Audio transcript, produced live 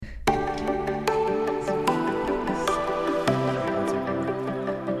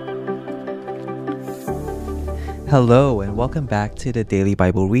Hello, and welcome back to the Daily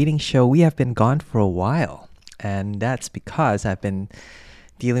Bible Reading Show. We have been gone for a while, and that's because I've been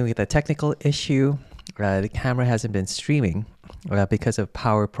dealing with a technical issue. The camera hasn't been streaming because of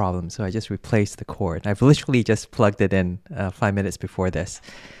power problems, so I just replaced the cord. I've literally just plugged it in 5 minutes before this.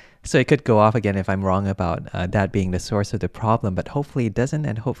 So it could go off again if I'm wrong about that being the source of the problem, but hopefully it doesn't,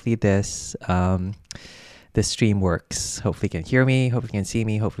 and hopefully this stream works. Hopefully you can hear me, hopefully you can see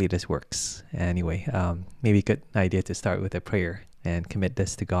me, hopefully this works. Anyway, maybe a good idea to start with a prayer and commit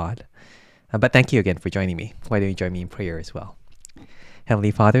this to God. But thank you again for joining me. Why don't you join me in prayer as well?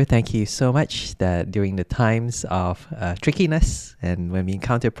 Heavenly Father, thank you so much that during the times of trickiness and when we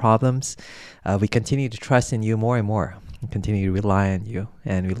encounter problems, we continue to trust in you more and more. We continue to rely on you,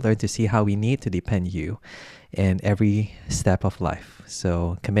 and we learn to see how we need to depend on you in every step of life.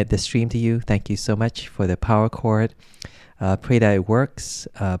 So commit this stream to you. Thank you so much for the power cord. Pray that it works,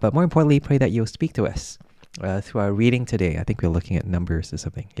 but more importantly, pray that you'll speak to us through our reading today. I think we're looking at Numbers or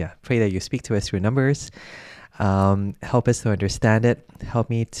something. Yeah, pray that you speak to us through Numbers. Help us to understand it.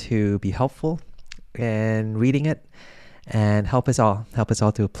 Help me to be helpful in reading it, and help us all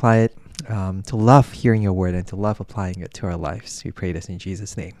to apply it, to love hearing your word and to love applying it to our lives. We pray this in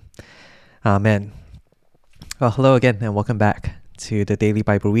Jesus' name. Amen. Well, hello again, and welcome back to the Daily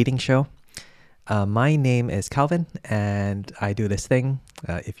Bible Reading Show. My name is Calvin, and I do this thing.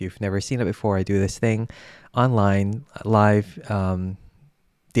 If you've never seen it before, I do this thing online, live,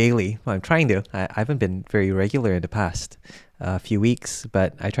 daily. Well, I'm trying to. I haven't been very regular in the past few weeks,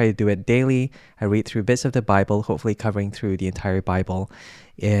 but I try to do it daily. I read through bits of the Bible, hopefully covering through the entire Bible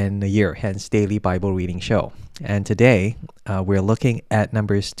in a year, hence Daily Bible Reading Show. And today, we're looking at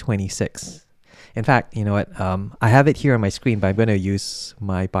Numbers 26. In fact, you know what? I have it here on my screen, but I'm going to use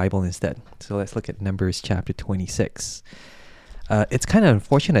my Bible instead. So let's look at Numbers chapter 26. It's kind of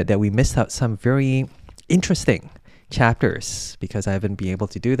unfortunate that we missed out some very interesting chapters because I haven't been able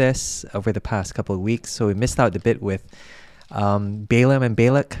to do this over the past couple of weeks. So we missed out the bit with Balaam and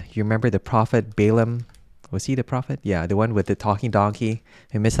Balak. You remember the prophet Balaam? Was he the prophet? Yeah, the one with the talking donkey.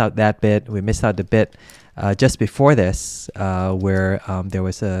 We missed out that bit. We missed out the bit just before this where there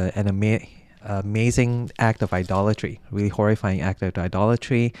was an amazing act of idolatry, really horrifying act of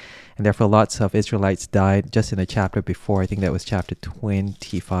idolatry, and therefore lots of Israelites died just in the chapter before. I think that was chapter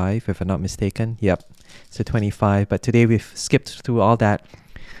 25, if I'm not mistaken. Yep, so 25. But today we've skipped through all that.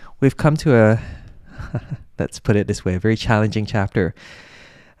 We've come to a, let's put it this way, a very challenging chapter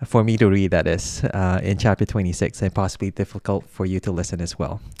for me to read, that is, in chapter 26, and possibly difficult for you to listen as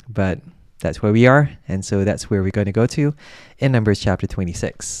well. But that's where we are, and so that's where we're going to go to in Numbers chapter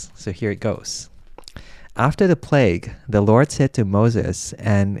 26. So here it goes. After the plague, the Lord said to Moses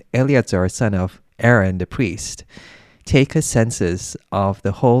and Eleazar, son of Aaron the priest, "Take a census of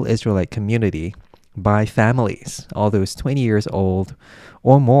the whole Israelite community by families, all those 20 years old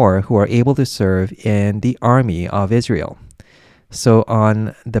or more who are able to serve in the army of Israel." So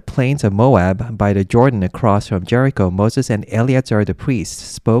on the plains of Moab, by the Jordan across from Jericho, Moses and Eleazar the priest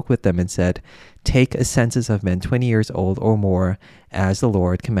spoke with them and said, "Take a census of men 20 years old or more, as the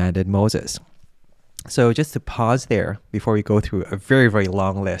Lord commanded Moses." So just to pause there before we go through a very, very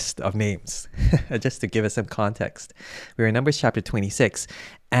long list of names, just to give us some context. We're in Numbers chapter 26,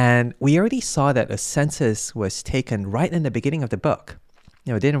 and we already saw that a census was taken right in the beginning of the book.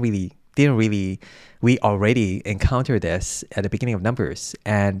 You know, we already encountered this at the beginning of Numbers,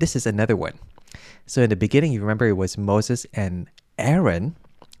 and this is another one. So in the beginning, you remember it was Moses and Aaron,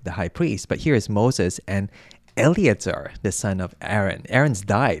 the high priest, but here is Moses and Eleazar, the son of Aaron. Aaron's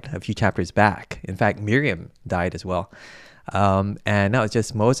died a few chapters back. In fact, Miriam died as well. And now it's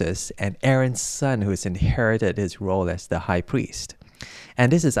just Moses and Aaron's son who has inherited his role as the high priest.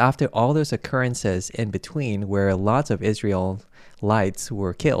 And this is after all those occurrences in between where lots of Israelites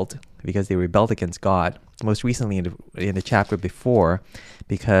were killed because they rebelled against God. Most recently in the chapter before,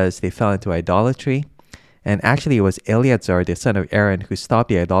 because they fell into idolatry. And actually it was Eleazar, the son of Aaron, who stopped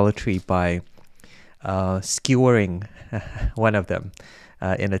the idolatry by skewering one of them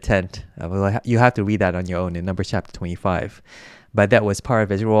in a tent. You have to read that on your own in Numbers chapter 25. But that was part of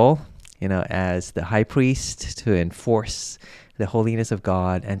his role, you know, as the high priest, to enforce the holiness of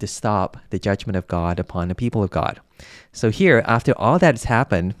God and to stop the judgment of God upon the people of God. So here, after all that has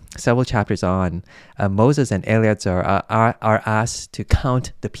happened, several chapters on, Moses and Eleazar are asked to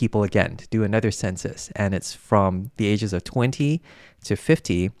count the people again, to do another census. And it's from the ages of 20 to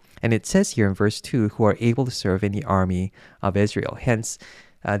 50. And it says here in verse 2, who are able to serve in the army of Israel. Hence,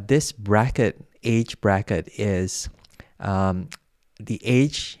 this age bracket is the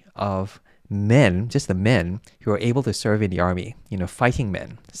age of men, just the men who are able to serve in the army, fighting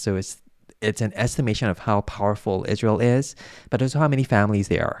men. So it's It's an estimation of how powerful Israel is, but also how many families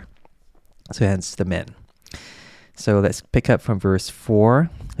there are. So hence the men. So let's pick up from verse 4.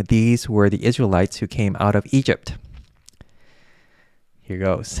 These were the Israelites who came out of Egypt. Here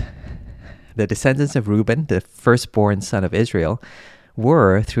goes. The descendants of Reuben, the firstborn son of Israel,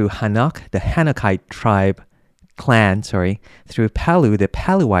 were through Hanok, the Hanokite clan, through Palu, the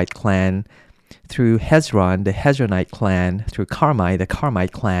Paluite clan, through Hezron, the Hezronite clan, through Carmi, the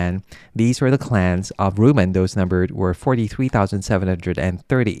Carmite clan. These were the clans of Reuben. Those numbered were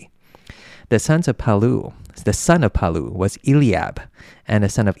 43,730. The son of Palu was Eliab, and the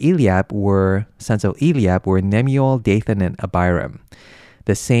sons of Eliab were Nemuel, Dathan, and Abiram.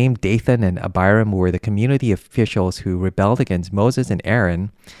 The same Dathan and Abiram were the community officials who rebelled against Moses and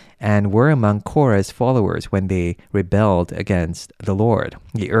Aaron and were among Korah's followers when they rebelled against the Lord.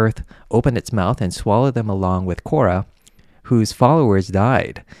 The earth opened its mouth and swallowed them along with Korah, whose followers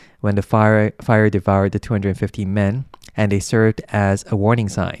died when the fire devoured the 250 men, and they served as a warning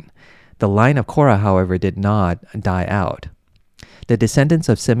sign. The line of Korah, however, did not die out. The descendants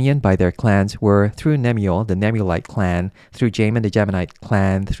of Simeon by their clans were through Nemuel, the Nemuelite clan, through Jamin, the Jaminite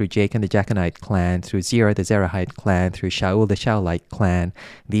clan, through Jachin, the Jachinite clan, through Zerah, the Zerahite clan, through Shaul, the Shaulite clan.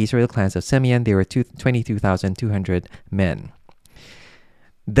 These were the clans of Simeon. They were 22,200 men.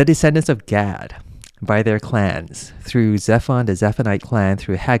 The descendants of Gad by their clans, through Zephon, the Zephonite clan,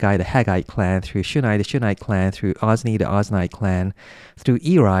 through Haggai, the Haggite clan, through Shunai, the Shunite clan, through Ozni, the Oznite clan, through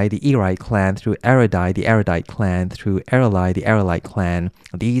Eri, the Erite clan, through Aradai, the Aradite clan, through Areli, the Arelite clan.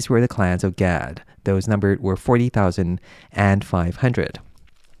 These were the clans of Gad. Those numbered were 40,500.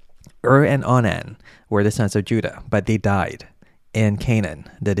 And Onan were the sons of Judah, but they died in Canaan.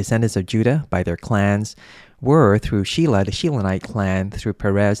 The descendants of Judah by their clans were through Shelah, the Shilonite clan, through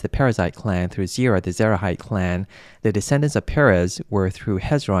Perez, the Perizzite clan, through Zerah, the Zerahite clan. The descendants of Perez were through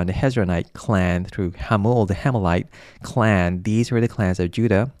Hezron, the Hezronite clan, through Hamul, the Hamulite clan. These were the clans of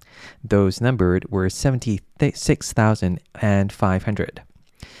Judah. Those numbered were 76,500.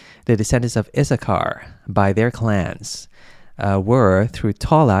 The descendants of Issachar by their clans were through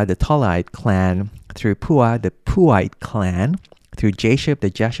Tola, the Tolite clan, through Puah, the Puite clan, through Jashub,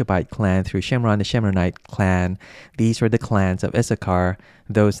 the Jashubite clan, through Shimron, the Shimronite clan. These were the clans of Issachar.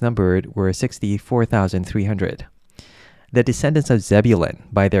 Those numbered were 64,300. The descendants of Zebulun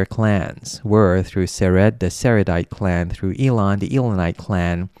by their clans were through Sered, the Seredite clan, through Elon, the Elonite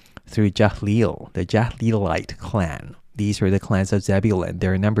clan, through Jahleel, the Jahleelite clan. These were the clans of Zebulun.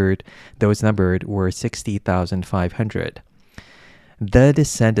 Those numbered were 60,500. The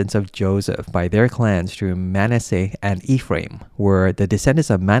descendants of Joseph by their clans through Manasseh and Ephraim were the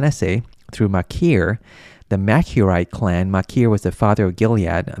descendants of Manasseh through Machir, the Machirite clan. Machir was the father of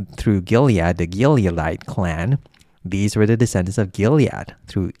Gilead, through Gilead, the Gileadite clan. These were the descendants of Gilead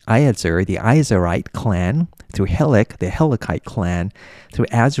through Iezer, the Iezerite clan, through Helek, the Helekite clan, through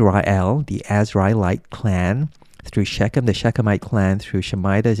Azrael, the Azraelite clan, through Shechem, the Shechemite clan, through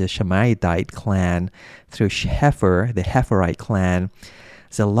Shemida, the Shemaidite clan, through Hefer, the Heferite clan.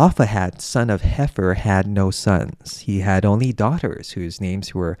 Zelophehad, son of Hefer, had no sons. He had only daughters, whose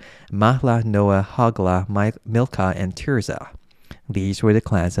names were Mahlah, Noah, Hoglah, Milcah, and Tirzah. These were the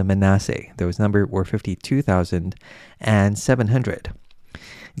clans of Manasseh. Those numbered were 52,700.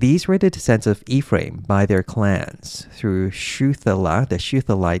 These were the descendants of Ephraim by their clans, through Shuthelah, the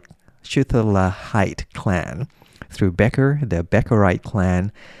Shuthelahite clan, through Becher, the Becherite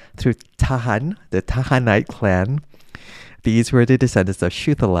clan, through Tahan, the Tahanite clan. These were the descendants of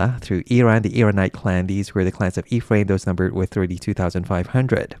Shuthelah, through Iran, the Iranite clan. These were the clans of Ephraim. Those numbered were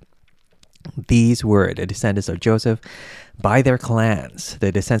 32,500. These were the descendants of Joseph by their clans.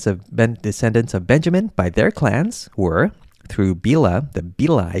 The descendants of Benjamin by their clans were through Bela, the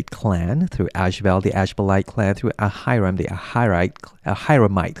Belite clan, through Ashbel, the Ashbelite clan, through Ahiram, the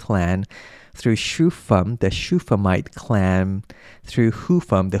Ahiramite clan, through Shupham, the Shuphamite clan, through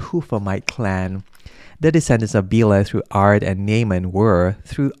Hupham, the Huphamite clan. The descendants of Bela through Ard and Naaman were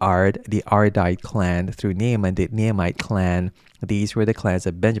through Ard, the Ardite clan, through Naaman, the Naamite clan. These were the clans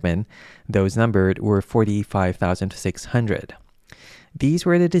of Benjamin. Those numbered were 45,600. These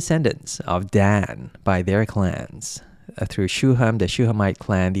were the descendants of Dan by their clans. Through Shuham, the Shuhamite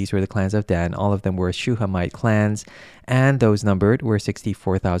clan. These were the clans of Dan. All of them were Shuhamite clans, and those numbered were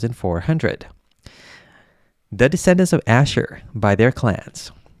 64,400. The descendants of Asher by their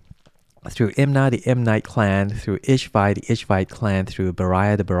clans. Through Imnah, the Imnite clan, through Ishvi, the Ishvite clan, through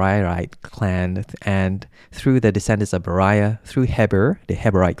Beriah, the Beriahite clan, and through the descendants of Beriah, through Heber, the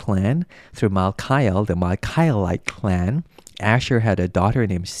Heberite clan, through Malchiel, the Malchielite clan. Asher had a daughter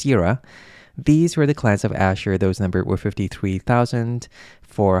named Serah. These were the clans of Asher. Those numbered were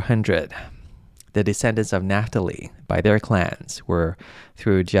 53,400. The descendants of Naphtali by their clans were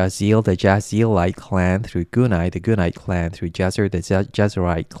through Jaziel, the Jazielite clan, through Gunai, the Gunite clan, through Jezer, the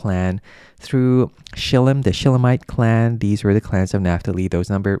Jezerite clan, through Shillem, the Shillemite clan. These were the clans of Naphtali. Those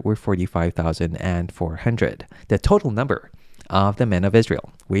numbered were 45,400. The total number of the men of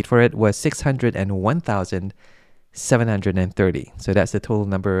Israel, wait for it, was 601,730. So that's the total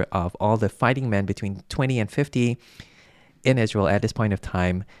number of all the fighting men between 20 and 50 in Israel at this point of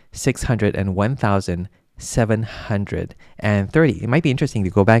time, 601,730. It might be interesting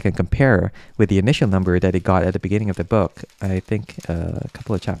to go back and compare with the initial number that it got at the beginning of the book. I think a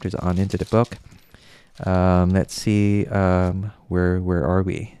couple of chapters on into the book. Let's see, where are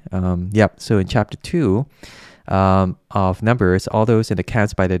we? So in chapter 2 of Numbers, all those in the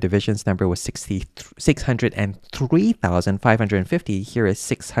counts by the divisions number was 603,550. Here is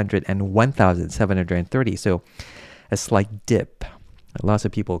 601,730. So a slight dip. Lots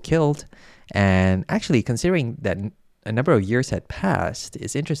of people killed. And actually, considering that a number of years had passed,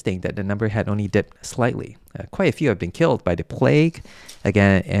 it's interesting that the number had only dipped slightly. Quite a few have been killed by the plague.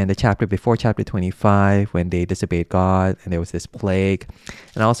 Again, in the chapter before chapter 25, when they disobeyed God, and there was this plague.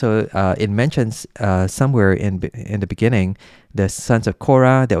 And also, it mentions somewhere in the beginning, the sons of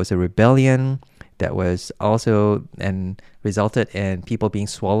Korah, there was a rebellion that was also and resulted in people being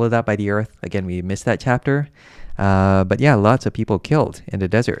swallowed up by the earth. Again, we missed that chapter. But yeah, lots of people killed in the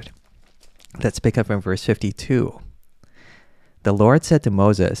desert. Let's pick up from verse 52. The Lord said to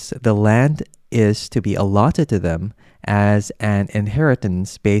Moses, "The land is to be allotted to them as an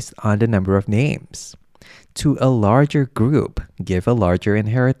inheritance based on the number of names. To a larger group, give a larger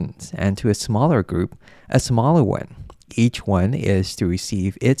inheritance, and to a smaller group, a smaller one. Each one is to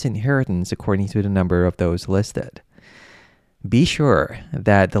receive its inheritance according to the number of those listed. Be sure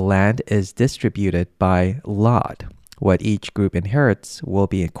that the land is distributed by lot. What each group inherits will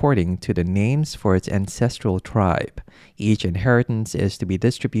be according to the names for its ancestral tribe. Each inheritance is to be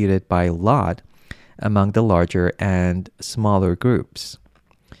distributed by lot among the larger and smaller groups."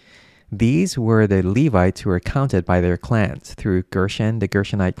 These were the Levites who were counted by their clans, through Gershon, the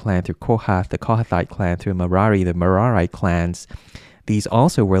Gershonite clan, through Kohath, the Kohathite clan, through Merari, the Merarite clans. These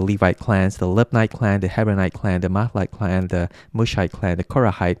also were Levite clans, the Libnite clan, the Hebronite clan, the Mahlite clan, the Mushite clan, the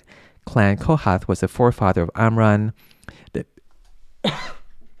Korahite clan. Kohath was the forefather of Amram. The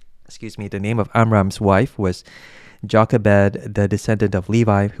name of Amram's wife was Jochebed, the descendant of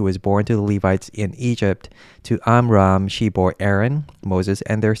Levi, who was born to the Levites in Egypt. To Amram she bore Aaron, Moses,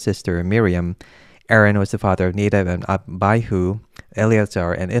 and their sister Miriam. Aaron was the father of Nadab and Abihu,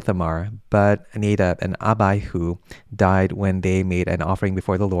 Eleazar and Ithamar, but Nadab and Abihu died when they made an offering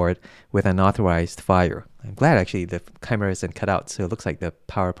before the Lord with unauthorized fire. I'm glad actually the camera isn't cut out, so it looks like the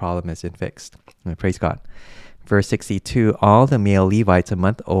power problem isn't fixed. Praise God. Verse 62, all the male Levites a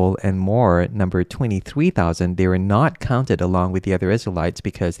month old and more numbered 23,000. They were not counted along with the other Israelites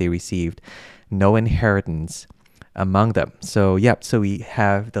because they received no inheritance among them. So we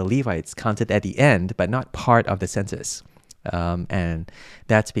have the Levites counted at the end, but not part of the census. And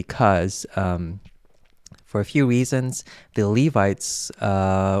that's because for a few reasons, the Levites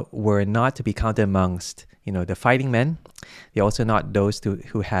were not to be counted amongst the fighting men. They're also not those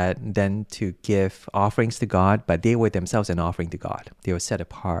who had then to give offerings to God, but they were themselves an offering to God. They were set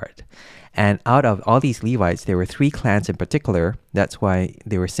apart. And out of all these Levites, there were 3 clans in particular. That's why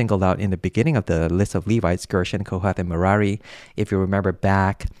they were singled out in the beginning of the list of Levites: Gershon, Kohath, and Merari. If you remember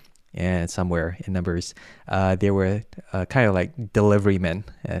back and somewhere in Numbers, they were kind of like deliverymen,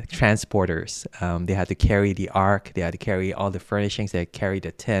 transporters. They had to carry the ark, they had to carry all the furnishings, they had to carry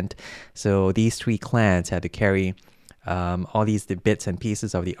the tent. So these 3 clans had to carry all the bits and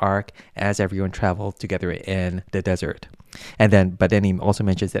pieces of the ark as everyone traveled together in the desert. But then he also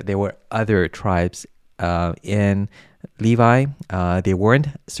mentions that there were other tribes in Levi. They weren't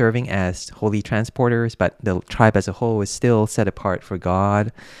serving as holy transporters, but the tribe as a whole was still set apart for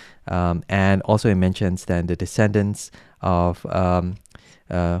God. And also it mentions then the descendants of,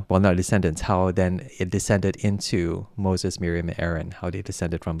 not descendants, how then it descended into Moses, Miriam, and Aaron, how they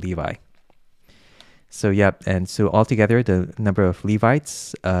descended from Levi. So and so altogether the number of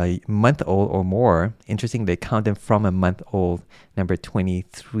Levites, month old or more, interesting, they count them from a month old, number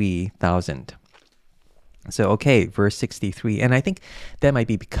 23,000. So, verse 63. And I think that might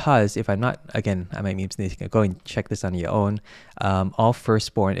be because, if I'm not, again, I might need to go and check this on your own. All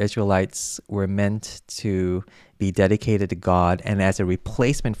firstborn Israelites were meant to be dedicated to God. And as a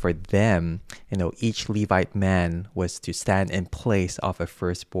replacement for them, each Levite man was to stand in place of a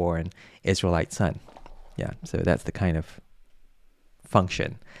firstborn Israelite son. So that's the kind of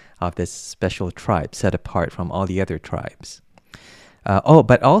function of this special tribe set apart from all the other tribes.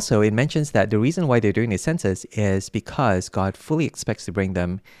 But also it mentions that the reason why they're doing the census is because God fully expects to bring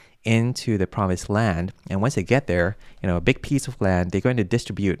them into the promised land. And once they get there, a big piece of land, they're going to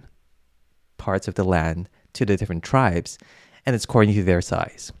distribute parts of the land to the different tribes, and it's according to their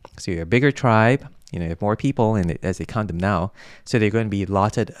size. So you're a bigger tribe, you have more people, and as they count them now, so they're going to be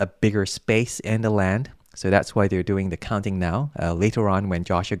allotted a bigger space in the land. So that's why they're doing the counting now. Later on, when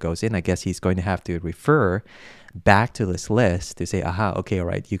Joshua goes in, I guess he's going to have to refer back to this list to say, okay, all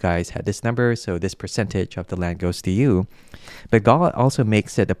right, you guys had this number, so this percentage of the land goes to you. But God also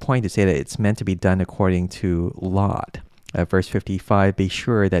makes it a point to say that it's meant to be done according to lot. Verse 55, be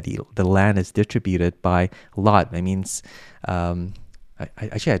sure that the land is distributed by lot. That means,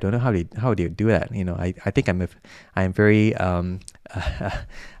 actually, I don't know how they do that. I think I'm very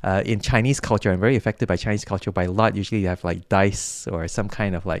in Chinese culture. I'm very affected by Chinese culture by lot. Usually, you have like dice or some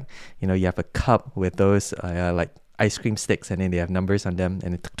kind of you have a cup with those like ice cream sticks, and then they have numbers on them,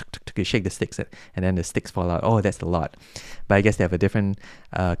 and you shake the sticks, and then the sticks fall out. Oh, that's the lot. But I guess they have a different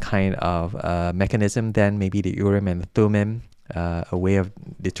kind of mechanism than maybe the Urim and the Thummim. A way of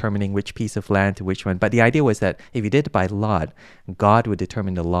determining which piece of land to which one. But the idea was that if you did it by lot, God would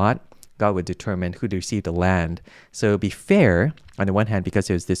determine the lot. God would determine who to receive the land. So it would be fair on the one hand because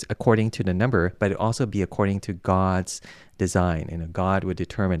there's this according to the number, but it would also be according to God's design. God would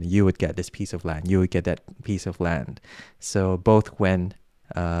determine you would get this piece of land, you would get that piece of land. So both went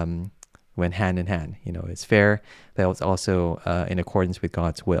hand in hand. It's fair, but it's also in accordance with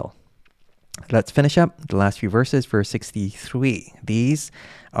God's will. Let's finish up the last few verses, verse 63. These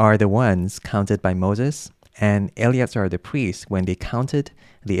are the ones counted by Moses and Eleazar the priest when they counted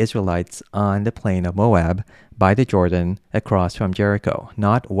the Israelites on the plain of Moab by the Jordan across from Jericho.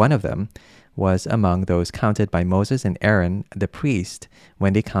 Not one of them was among those counted by Moses and Aaron the priest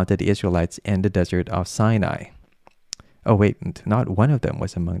when they counted the Israelites in the desert of Sinai. Oh wait, not one of them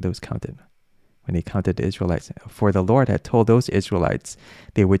was among those counted when they counted the Israelites. For the Lord had told those Israelites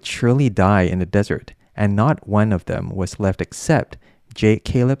they would surely die in the desert, and not one of them was left except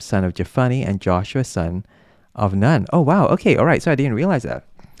Caleb son of Jephunneh and Joshua son of Nun. Oh wow, okay, all right, so I didn't realize that.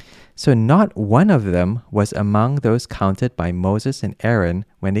 So not one of them was among those counted by Moses and Aaron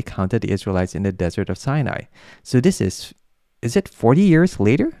when they counted the Israelites in the desert of Sinai. So this is it 40 years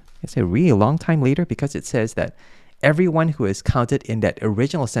later? It's a really long time later, because it says that everyone who is counted in that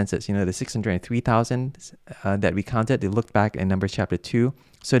original census, the 603,000 that we counted, they looked back in Numbers chapter 2.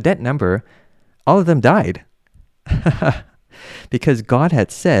 So that number, all of them died. Because God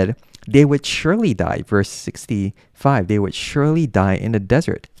had said they would surely die. Verse 65, they would surely die in the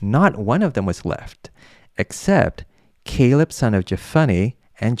desert. Not one of them was left, except Caleb son of Jephunneh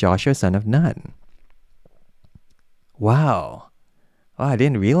and Joshua son of Nun. Wow. Oh, I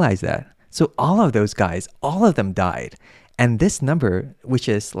didn't realize that. So all of those guys, all of them died. And this number, which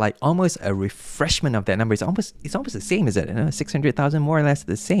is like almost a refreshment of that number, it's almost the same, is it? 600,000 more or less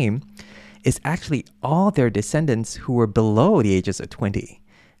the same, is actually all their descendants who were below the ages of 20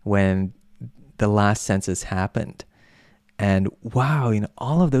 when the last census happened. And wow,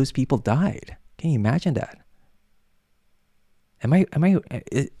 all of those people died. Can you imagine that? Am I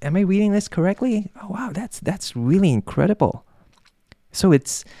reading this correctly? Oh wow, that's really incredible. So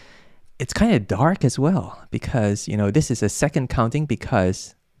it's kind of dark as well, because, this is a second counting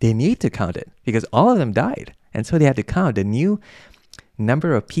because they need to count it, because all of them died. And so they had to count the new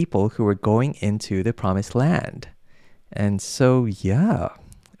number of people who were going into the promised land. And so,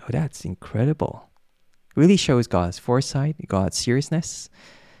 that's incredible. Really shows God's foresight, God's seriousness,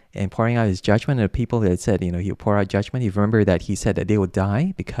 and pouring out his judgment on the people that said, he'll pour out judgment. You remember that he said that they would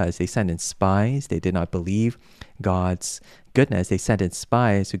die because they sent in spies. They did not believe God's goodness. They sent in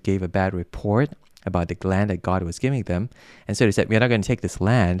spies who gave a bad report about the land that God was giving them. And so they said, we're not going to take this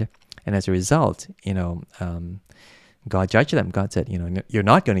land. And as a result, God judged them. God said, you're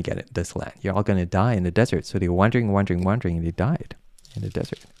not going to get this land. You're all going to die in the desert. So they were wandering, and they died in the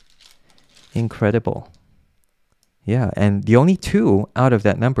desert. Incredible. Yeah, and the only two out of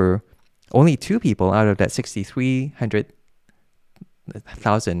that number, only two people out of that 600,000 and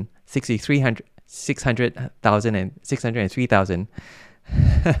 603,000,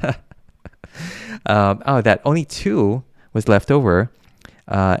 out of that, only two was left over,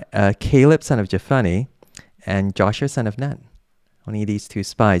 Caleb son of Jephunneh and Joshua son of Nun. Only these two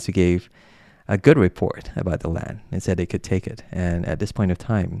spies who gave a good report about the land and said they could take it. And at this point of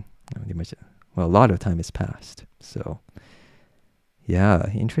time, a lot of time has passed. So, yeah,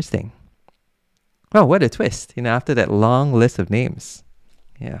 interesting. Well, what a twist, after that long list of names.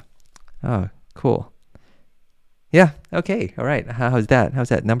 Yeah. Oh, cool. Yeah, okay, all right. How's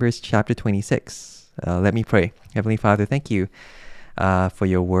that? Numbers chapter 26. Let me pray. Heavenly Father, thank you for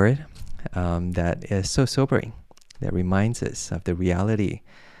your word that is so sobering, that reminds us of the reality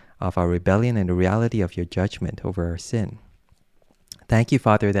of our rebellion and the reality of your judgment over our sin. Thank you,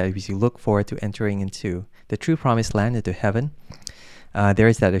 Father, that as you look forward to entering into the true promised land, into heaven, there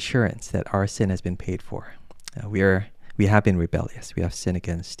is that assurance that our sin has been paid for. We have been rebellious. We have sinned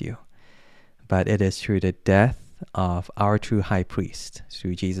against you. But it is through the death of our true high priest,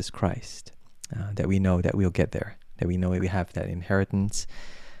 through Jesus Christ, that we know that we'll get there, that we know that we have that inheritance.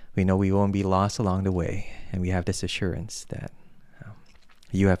 We know we won't be lost along the way, and we have this assurance that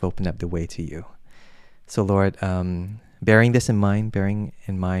you have opened up the way to you. So Lord, bearing this in mind, bearing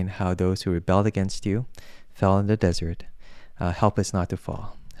in mind how those who rebelled against you fell in the desert, help us not to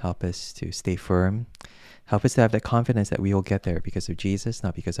fall. Help us to stay firm. Help us to have that confidence that we will get there because of Jesus,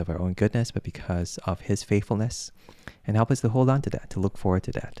 not because of our own goodness, but because of his faithfulness. And help us to hold on to that, to look forward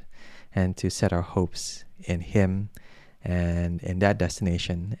to that, and to set our hopes in him and in that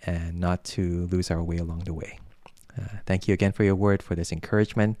destination, and not to lose our way along the way. Thank you again for your word, for this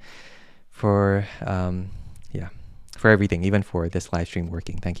encouragement, for everything, even for this live stream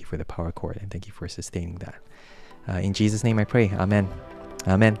working. Thank you for the power cord, and thank you for sustaining that. In Jesus' name I pray. Amen.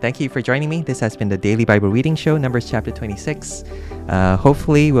 Amen. Thank you for joining me. This has been the Daily Bible Reading Show, Numbers chapter 26.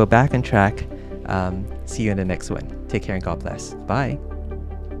 Hopefully we're back on track. See you in the next one. Take care and God bless. Bye.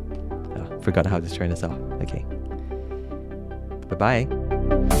 Forgot how to turn this off. Okay. Bye-bye.